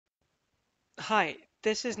Hi,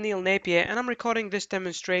 this is Neil Napier and I'm recording this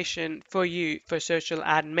demonstration for you for Social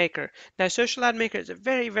Ad Maker. Now, Social Ad Maker is a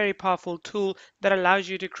very powerful tool that allows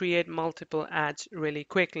you to create multiple ads really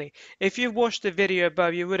quickly. If you've watched the video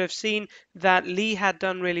above, you would have seen that Lee had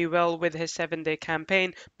done really well with his 7-day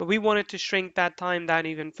campaign, but we wanted to shrink that time down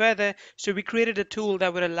even further, so we created a tool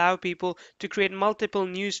that would allow people to create multiple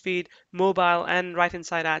newsfeed, mobile, and right-hand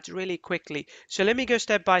side ads really quickly. So let me go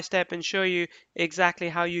step by step and show you exactly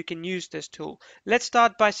how you can use this tool. Let's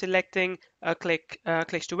start by selecting a clicks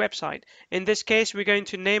to website. In this case, we're going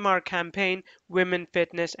to name our campaign Women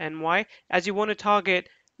Fitness NY, as you want to target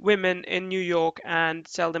women in New York and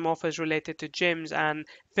sell them offers related to gyms and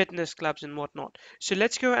fitness clubs and whatnot. So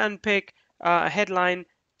let's go and pick a headline,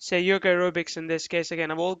 say yoga aerobics in this case.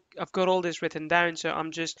 Again, I've got all this written down, so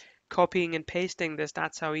I'm just copying and pasting this.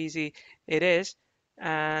 That's how easy it is.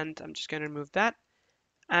 And I'm just going to remove that.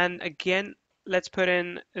 And again, let's put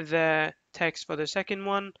in the text for the second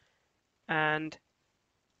one and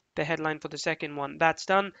the headline for the second one. That's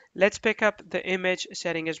done. Let's pick up the image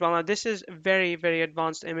setting as well. Now, this is a very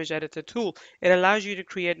advanced image editor tool. It allows you to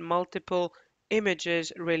create multiple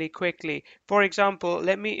images really quickly. For example,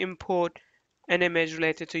 let me import an image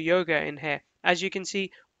related to yoga in here. As you can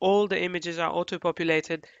see, all the images are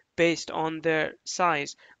auto-populated based on their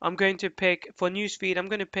size. I'm going to pick, for newsfeed, I'm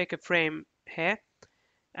going to pick a frame here.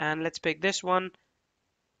 And let's pick this one.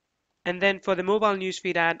 And then for the mobile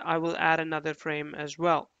newsfeed ad, I will add another frame as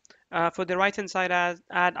well. For the right hand side ad,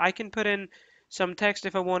 I can put in some text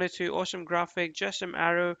if I wanted to, or some graphic. Just some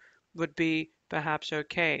arrow would be perhaps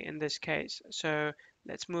okay in this case. So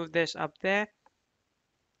let's move this up there,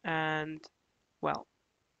 and well,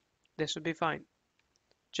 this would be fine,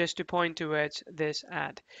 just to point towards this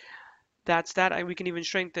ad. That's that, and we can even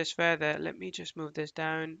shrink this further. Let me just move this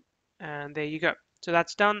down, and there you go. So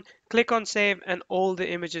that's done. Click on save and all the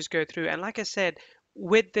images go through. And like I said,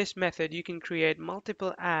 with this method, you can create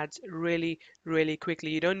multiple ads really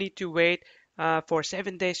quickly. You don't need to wait for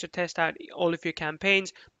 7 days to test out all of your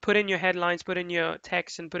campaigns. Put in your headlines, put in your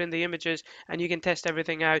text, and put in the images, and you can test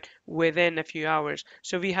everything out within a few hours.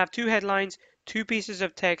 So we have two headlines, two pieces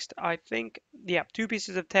of text, I think, yeah, two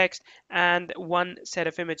pieces of text and one set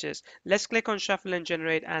of images. Let's click on shuffle and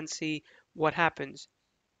generate and see what happens.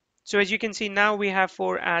 So as you can see, now we have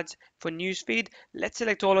 4 ads for newsfeed. Let's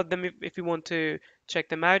select all of them if we want to check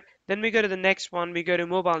them out. Then we go to the next one, we go to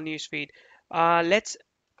mobile newsfeed. Let's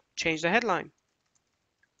change the headline.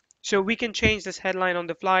 So we can change this headline on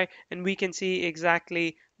the fly, and we can see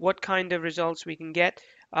exactly what kind of results we can get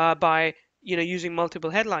by using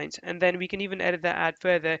multiple headlines. And then we can even edit the ad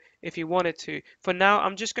further if you wanted to. For now,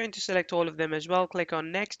 I'm just going to select all of them as well. Click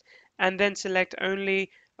on next, and then select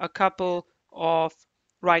only a couple of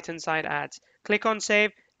right-hand side ads. Click on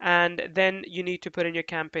save, and then you need to put in your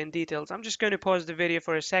campaign details. I'm just going to pause the video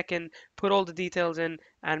for a second, put all the details in,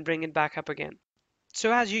 and bring it back up again.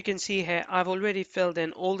 So as you can see here, I've already filled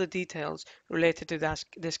in all the details related to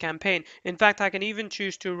this campaign. In fact, I can even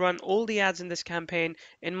choose to run all the ads in this campaign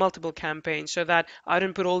in multiple campaigns so that I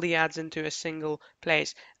don't put all the ads into a single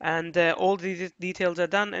place. And all the details are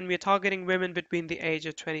done, and we're targeting women between the age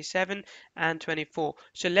of 27 and 24.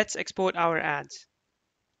 So let's export our ads.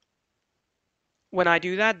 When I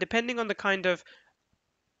do that, depending on the kind of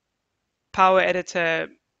Power Editor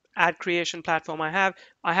ad creation platform I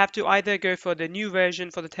have to either go for the new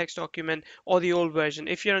version for the text document or the old version.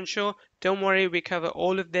 If you're unsure, don't worry, we cover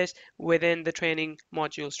all of this within the training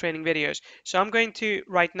modules, training videos. So I'm going to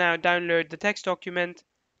right now download the text document,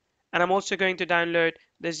 and I'm also going to download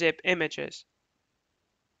the zip images.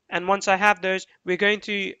 And once I have those, we're going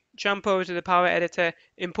to jump over to the Power Editor,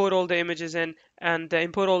 import all the images in, and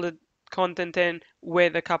import all the content in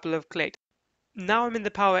with a couple of clicks. Now I'm in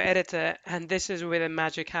the Power Editor, and this is where the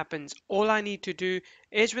magic happens. All I need to do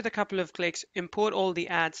is, with a couple of clicks, import all the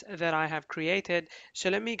ads that I have created. So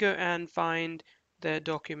let me go and find the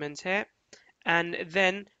documents here, and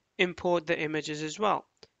then import the images as well.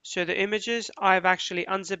 So the images, I've actually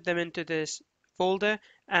unzipped them into this folder,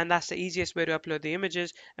 and that's the easiest way to upload the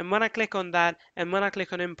images. And when I click on that, and when I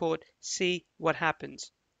click on import, see what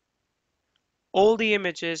happens. All the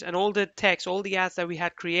images and all the text, all the ads that we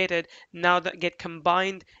had created now that get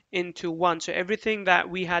combined into one. So everything that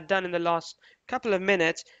we had done in the last couple of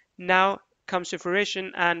minutes now comes to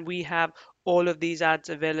fruition, and we have all of these ads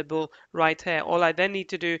available right here. All I then need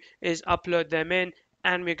to do is upload them in,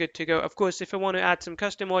 and we're good to go. Of course, if I want to add some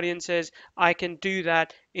custom audiences, I can do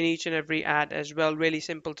that in each and every ad as well. Really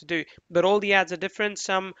simple to do. But all the ads are different.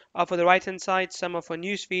 Some are for the right hand side, some are for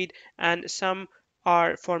newsfeed, and some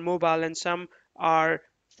are for mobile, and some are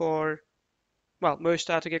for well, most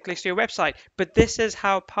are to get clicks to your website. But this is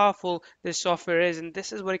how powerful this software is, and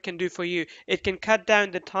this is what it can do for you. It can cut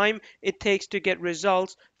down the time it takes to get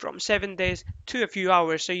results from 7 days to a few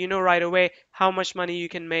hours, so you know right away how much money you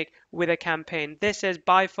can make with a campaign. This is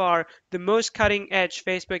by far the most cutting edge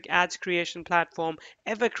Facebook ads creation platform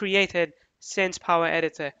ever created since Power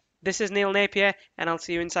Editor. This is Neil Napier, and I'll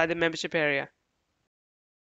see you inside the membership area.